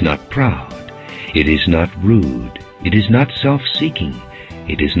 It is not proud. It is not rude. It is not self-seeking.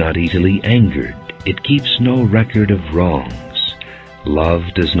 It is not easily angered. It keeps no record of wrongs. Love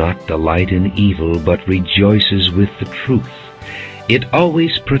does not delight in evil, but rejoices with the truth. It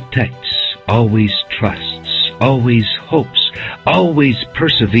always protects, always trusts, always hopes, always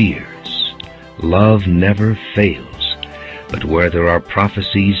perseveres. Love never fails. But where there are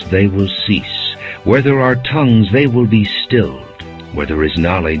prophecies, they will cease. Where there are tongues, they will be stilled. Where there is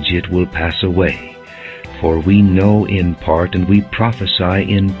knowledge, it will pass away. For we know in part, and we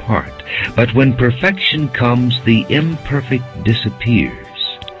prophesy in part. But when perfection comes, the imperfect disappears.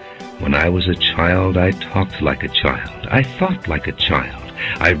 When I was a child, I talked like a child. I thought like a child.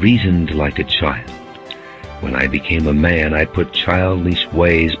 I reasoned like a child. When I became a man, I put childish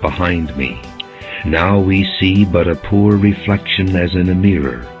ways behind me. Now we see but a poor reflection as in a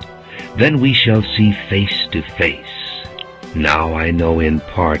mirror. Then we shall see face to face. Now I know in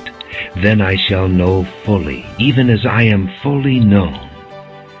part, then I shall know fully, even as I am fully known.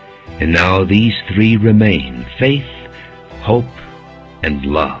 And now these three remain, faith, hope, and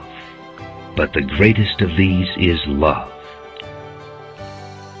love. But the greatest of these is love.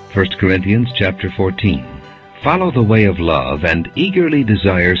 1 Corinthians chapter 14. Follow the way of love and eagerly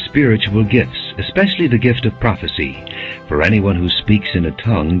desire spiritual gifts, especially the gift of prophecy. For anyone who speaks in a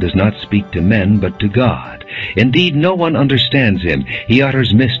tongue does not speak to men but to God. Indeed, no one understands him. He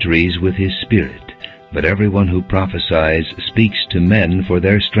utters mysteries with his spirit. But everyone who prophesies speaks to men for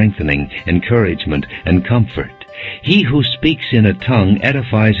their strengthening, encouragement, and comfort. He who speaks in a tongue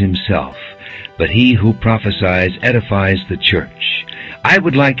edifies himself, but he who prophesies edifies the church. I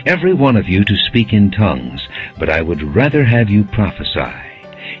would like every one of you to speak in tongues, but I would rather have you prophesy.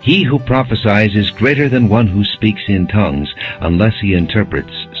 He who prophesies is greater than one who speaks in tongues, unless he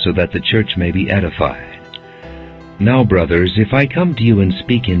interprets, so that the church may be edified. Now, brothers, if I come to you and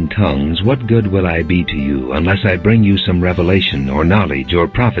speak in tongues, what good will I be to you, unless I bring you some revelation, or knowledge, or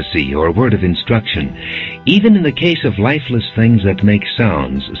prophecy, or word of instruction? Even in the case of lifeless things that make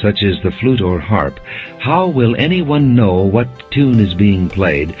sounds, such as the flute or harp, how will anyone know what tune is being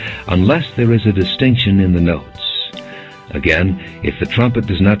played, unless there is a distinction in the notes? Again, if the trumpet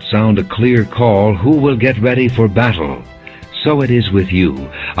does not sound a clear call, who will get ready for battle? So it is with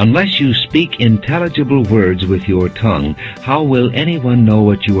you. Unless you speak intelligible words with your tongue, how will anyone know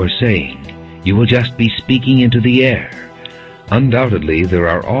what you are saying? You will just be speaking into the air. Undoubtedly, there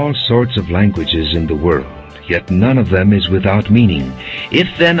are all sorts of languages in the world, yet none of them is without meaning. If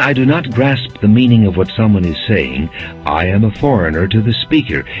then I do not grasp the meaning of what someone is saying, I am a foreigner to the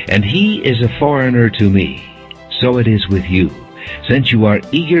speaker, and he is a foreigner to me. So it is with you. Since you are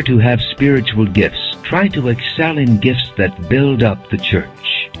eager to have spiritual gifts, try to excel in gifts that build up the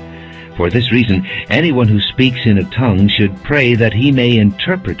church. For this reason, anyone who speaks in a tongue should pray that he may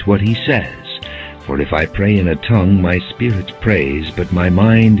interpret what he says. For if I pray in a tongue, my spirit prays, but my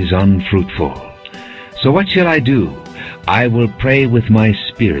mind is unfruitful. So what shall I do? I will pray with my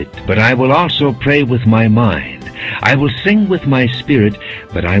spirit, but I will also pray with my mind. I will sing with my spirit,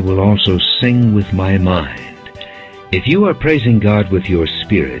 but I will also sing with my mind. If you are praising God with your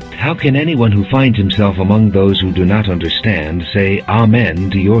spirit, how can anyone who finds himself among those who do not understand say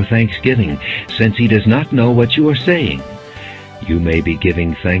Amen to your thanksgiving, since he does not know what you are saying? You may be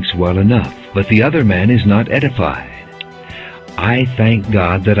giving thanks well enough, but the other man is not edified. I thank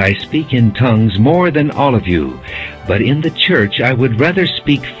God that I speak in tongues more than all of you, but in the church I would rather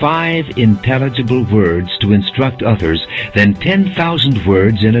speak 5 intelligible words to instruct others than 10,000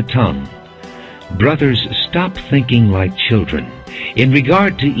 words in a tongue. Brothers, stop thinking like children. In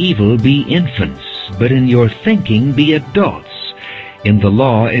regard to evil, be infants, but in your thinking be adults. In the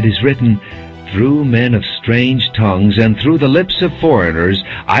law it is written, through men of strange tongues and through the lips of foreigners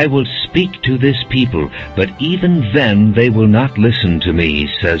I will speak to this people, but even then they will not listen to me,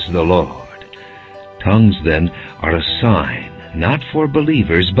 says the Lord. Tongues, then, are a sign, not for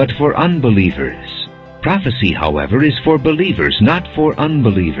believers, but for unbelievers. Prophecy, however, is for believers, not for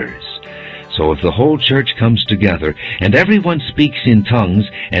unbelievers. So if the whole church comes together, and everyone speaks in tongues,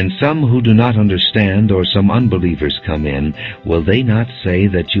 and some who do not understand or some unbelievers come in, will they not say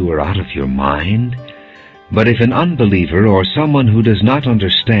that you are out of your mind? But if an unbeliever or someone who does not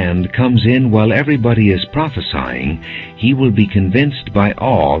understand comes in while everybody is prophesying, he will be convinced by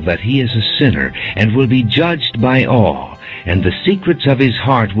all that he is a sinner, and will be judged by all, and the secrets of his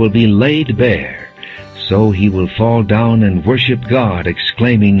heart will be laid bare. So he will fall down and worship God,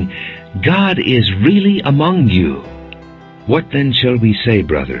 exclaiming, God is really among you. What then shall we say,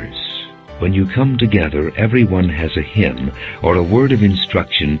 brothers? When you come together, everyone has a hymn, or a word of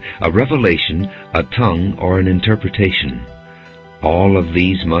instruction, a revelation, a tongue, or an interpretation. All of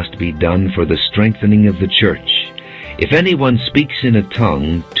these must be done for the strengthening of the church. If anyone speaks in a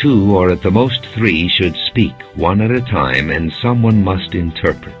tongue, 2 or at the most 3 should speak, 1 at a time, and someone must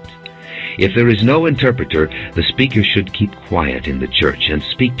interpret. If there is no interpreter, the speaker should keep quiet in the church and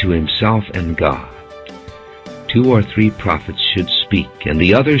speak to himself and God. 2 or 3 prophets should speak, and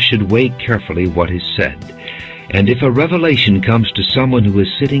the others should weigh carefully what is said. And if a revelation comes to someone who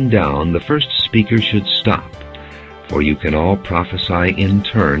is sitting down, the first speaker should stop. For you can all prophesy in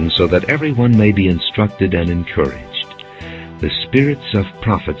turn, so that everyone may be instructed and encouraged. The spirits of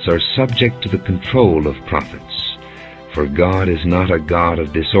prophets are subject to the control of prophets. For God is not a God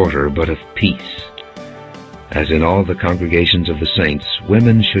of disorder, but of peace. As in all the congregations of the saints,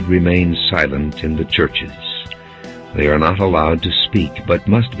 women should remain silent in the churches. They are not allowed to speak, but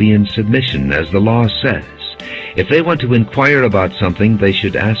must be in submission, as the law says. If they want to inquire about something, they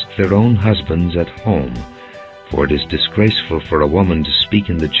should ask their own husbands at home, for it is disgraceful for a woman to speak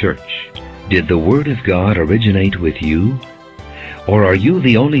in the church. Did the word of God originate with you? Or are you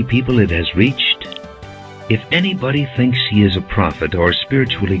the only people it has reached? If anybody thinks he is a prophet or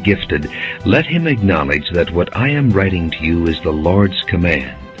spiritually gifted, let him acknowledge that what I am writing to you is the Lord's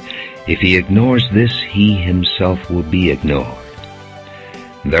command. If he ignores this, he himself will be ignored.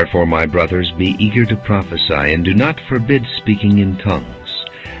 Therefore, my brothers, be eager to prophesy, and do not forbid speaking in tongues,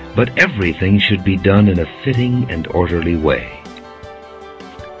 but everything should be done in a fitting and orderly way.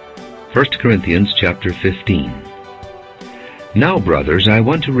 1 Corinthians chapter 15. Now, brothers, I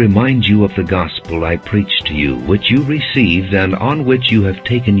want to remind you of the gospel I preached to you, which you received and on which you have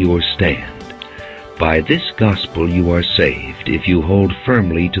taken your stand. By this gospel you are saved, if you hold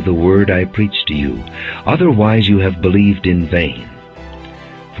firmly to the word I preached to you. Otherwise you have believed in vain.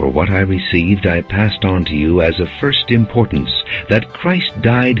 For what I received I passed on to you as of first importance, that Christ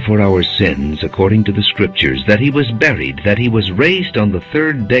died for our sins according to the Scriptures, that he was buried, that he was raised on the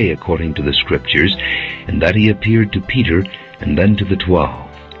 3rd day according to the Scriptures, and that he appeared to Peter, and then to the 12.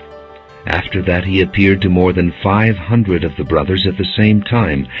 After that he appeared to more than 500 of the brothers at the same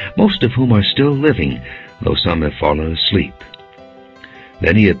time, most of whom are still living, though some have fallen asleep.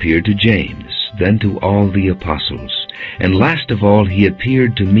 Then he appeared to James, then to all the apostles, and last of all he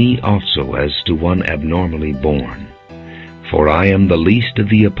appeared to me also as to one abnormally born. For I am the least of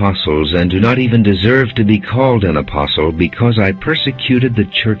the apostles, and do not even deserve to be called an apostle, because I persecuted the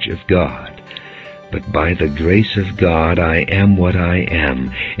church of God. But by the grace of God I am what I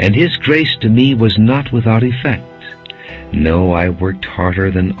am, and his grace to me was not without effect. No, I worked harder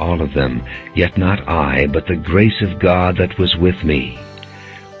than all of them, yet not I, but the grace of God that was with me.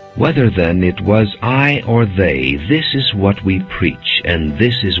 Whether then it was I or they, this is what we preach, and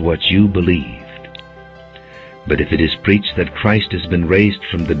this is what you believed. But if it is preached that Christ has been raised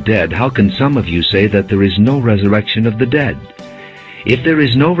from the dead, how can some of you say that there is no resurrection of the dead? If there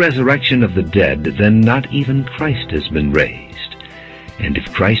is no resurrection of the dead, then not even Christ has been raised. And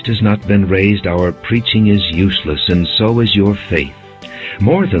if Christ has not been raised, our preaching is useless, and so is your faith.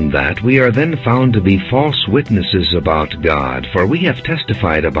 More than that, we are then found to be false witnesses about God, for we have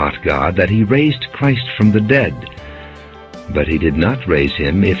testified about God that he raised Christ from the dead. But he did not raise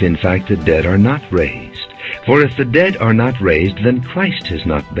him, if in fact the dead are not raised. For if the dead are not raised, then Christ has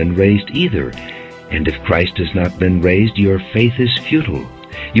not been raised either. And if Christ has not been raised, your faith is futile.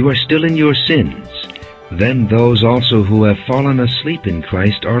 You are still in your sins. then those also who have fallen asleep in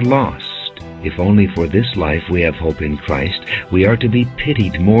Christ are lost. If only for this life we have hope in Christ, we are to be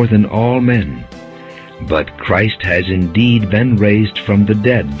pitied more than all men. But Christ has indeed been raised from the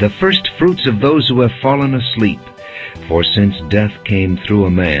dead, the first fruits of those who have fallen asleep. For since death came through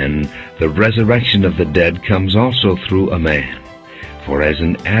a man, the resurrection of the dead comes also through a man. For as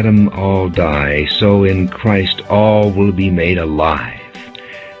in Adam all die, so in Christ all will be made alive.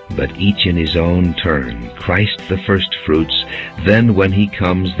 But each in his own turn, Christ the firstfruits, then when he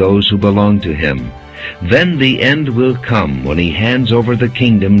comes those who belong to him. Then the end will come when he hands over the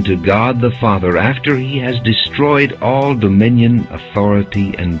kingdom to God the Father after he has destroyed all dominion,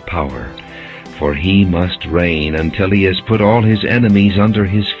 authority, and power. For he must reign until he has put all his enemies under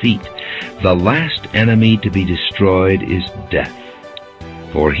his feet. The last enemy to be destroyed is death.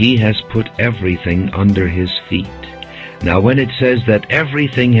 For he has put everything under his feet. Now when it says that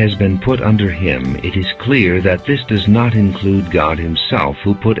everything has been put under him, it is clear that this does not include God himself,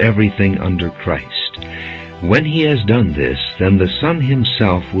 who put everything under Christ. When he has done this, then the Son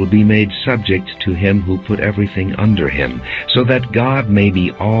himself will be made subject to him who put everything under him, so that God may be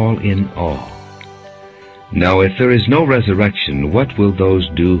all in all. Now if there is no resurrection, what will those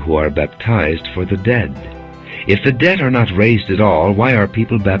do who are baptized for the dead? If the dead are not raised at all, why are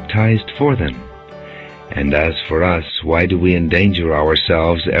people baptized for them? And as for us, why do we endanger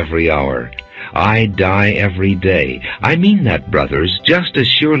ourselves every hour? I die every day. I mean that, brothers, just as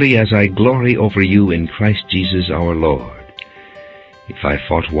surely as I glory over you in Christ Jesus our Lord. If I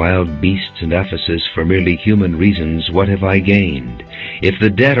fought wild beasts in Ephesus for merely human reasons, what have I gained? If the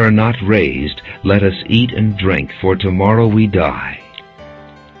dead are not raised, let us eat and drink, for tomorrow we die.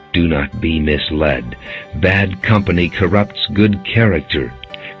 Do not be misled. Bad company corrupts good character.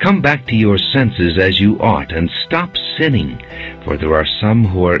 Come back to your senses as you ought, and stop sinning, for there are some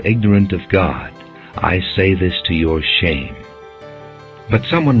who are ignorant of God. I say this to your shame. But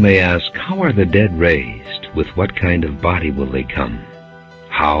someone may ask, how are the dead raised? With what kind of body will they come?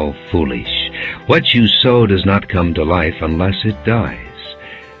 How foolish! What you sow does not come to life unless it dies.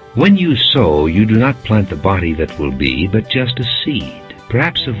 When you sow, you do not plant the body that will be, but just a seed,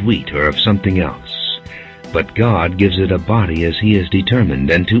 perhaps of wheat or of something else. But God gives it a body as he has determined,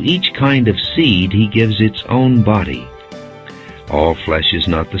 and to each kind of seed he gives its own body. All flesh is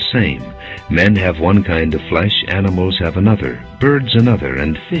not the same. Men have one kind of flesh, animals have another, birds another,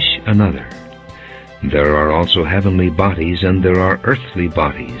 and fish another. There are also heavenly bodies, and there are earthly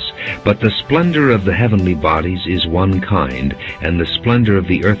bodies. But the splendor of the heavenly bodies is one kind, and the splendor of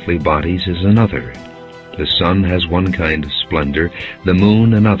the earthly bodies is another. The sun has one kind of splendor, the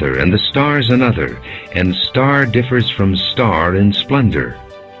moon another, and the stars another, and star differs from star in splendor.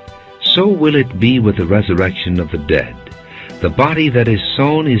 So will it be with the resurrection of the dead. The body that is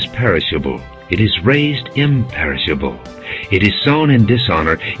sown is perishable, it is raised imperishable. It is sown in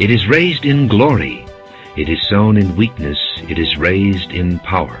dishonor, it is raised in glory. It is sown in weakness, it is raised in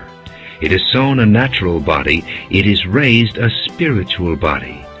power. It is sown a natural body, it is raised a spiritual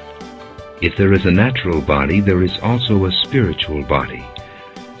body. If there is a natural body, there is also a spiritual body.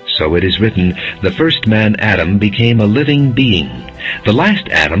 So it is written, the first man, Adam, became a living being. The last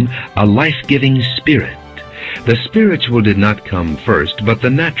Adam, a life-giving spirit. The spiritual did not come first, but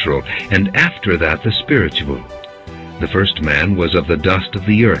the natural, and after that the spiritual. The first man was of the dust of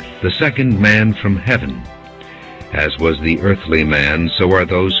the earth, the second man from heaven. As was the earthly man, so are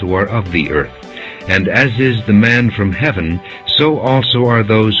those who are of the earth. And as is the man from heaven, so also are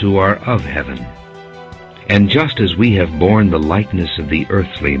those who are of heaven. And just as we have borne the likeness of the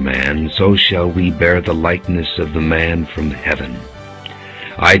earthly man, so shall we bear the likeness of the man from heaven.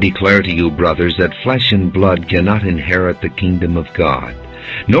 I declare to you, brothers, that flesh and blood cannot inherit the kingdom of God,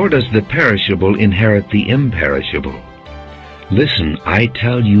 nor does the perishable inherit the imperishable. Listen, I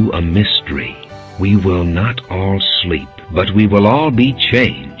tell you a mystery. We will not all sleep, but we will all be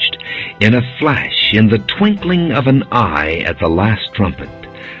changed. In a flash, in the twinkling of an eye, at the last trumpet.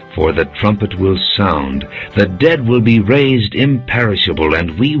 For the trumpet will sound, the dead will be raised imperishable,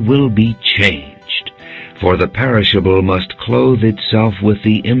 and we will be changed. For the perishable must clothe itself with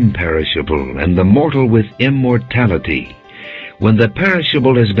the imperishable, and the mortal with immortality. When the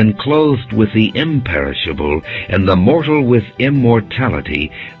perishable has been clothed with the imperishable, and the mortal with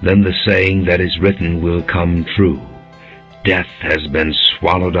immortality, then the saying that is written will come true. Death has been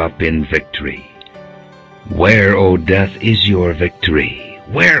swallowed up in victory. Where, O death, is your victory?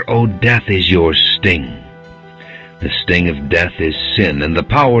 Where, O death, is your sting? The sting of death is sin, and the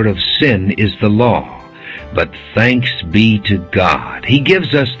power of sin is the law. But thanks be to God, He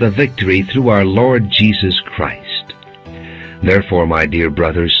gives us the victory through our Lord Jesus Christ. Therefore, my dear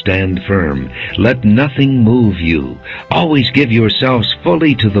brothers, stand firm. Let nothing move you. Always give yourselves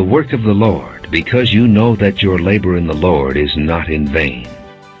fully to the work of the Lord, because you know that your labor in the Lord is not in vain.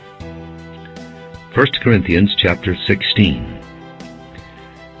 1 Corinthians chapter 16.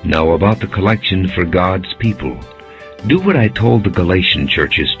 Now about the collection for God's people. Do what I told the Galatian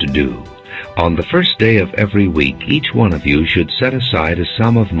churches to do. On the first day of every week, each one of you should set aside a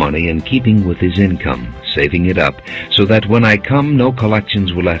sum of money in keeping with his income, saving it up, so that when I come no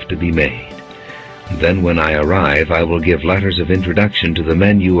collections will have to be made. Then when I arrive, I will give letters of introduction to the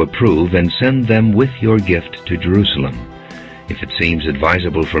men you approve and send them with your gift to Jerusalem. If it seems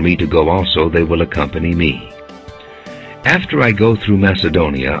advisable for me to go also, they will accompany me. After I go through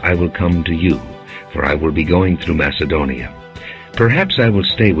Macedonia, I will come to you, for I will be going through Macedonia. Perhaps I will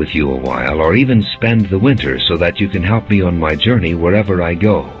stay with you a while, or even spend the winter, so that you can help me on my journey wherever I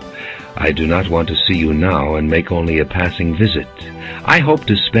go. I do not want to see you now and make only a passing visit. I hope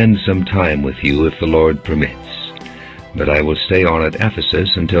to spend some time with you if the Lord permits. But I will stay on at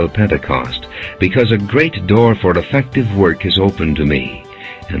Ephesus until Pentecost, because a great door for effective work is open to me,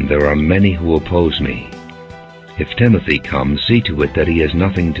 and there are many who oppose me. If Timothy comes, see to it that he has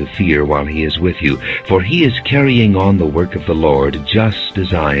nothing to fear while he is with you, for he is carrying on the work of the Lord just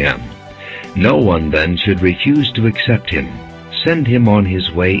as I am. No one then should refuse to accept him. Send him on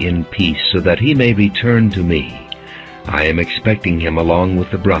his way in peace, so that he may return to me. I am expecting him along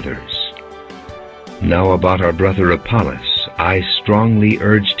with the brothers. Now about our brother Apollos, I strongly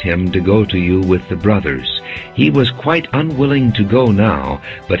urged him to go to you with the brothers. He was quite unwilling to go now,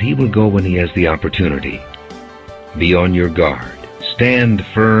 but he will go when he has the opportunity. Be on your guard. Stand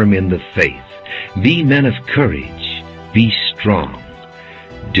firm in the faith. Be men of courage. Be strong.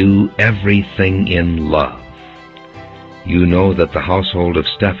 Do everything in love. You know that the household of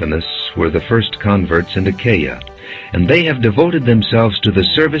Stephanas were the first converts in Achaia, and they have devoted themselves to the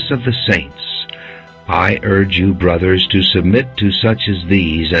service of the saints. I urge you, brothers, to submit to such as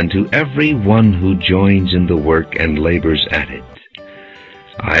these, and to every one who joins in the work and labors at it.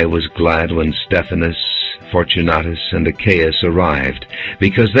 I was glad when Stephanas, Fortunatus, and Achaeus arrived,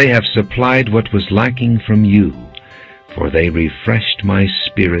 because they have supplied what was lacking from you, for they refreshed my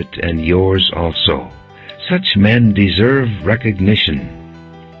spirit and yours also. Such men deserve recognition.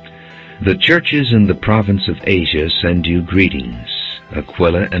 The churches in the province of Asia send you greetings.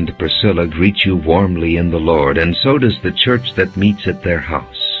 Aquila and Priscilla greet you warmly in the Lord, and so does the church that meets at their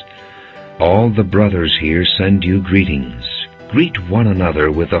house. All the brothers here send you greetings. Greet one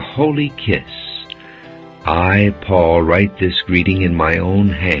another with a holy kiss. I, Paul, write this greeting in my own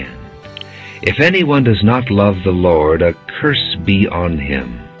hand. If anyone does not love the Lord, a curse be on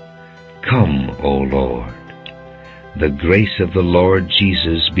him. Come, O Lord. The grace of the Lord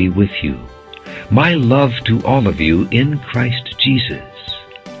Jesus be with you. My love to all of you in Christ Jesus.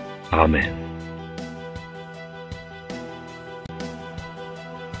 Amen.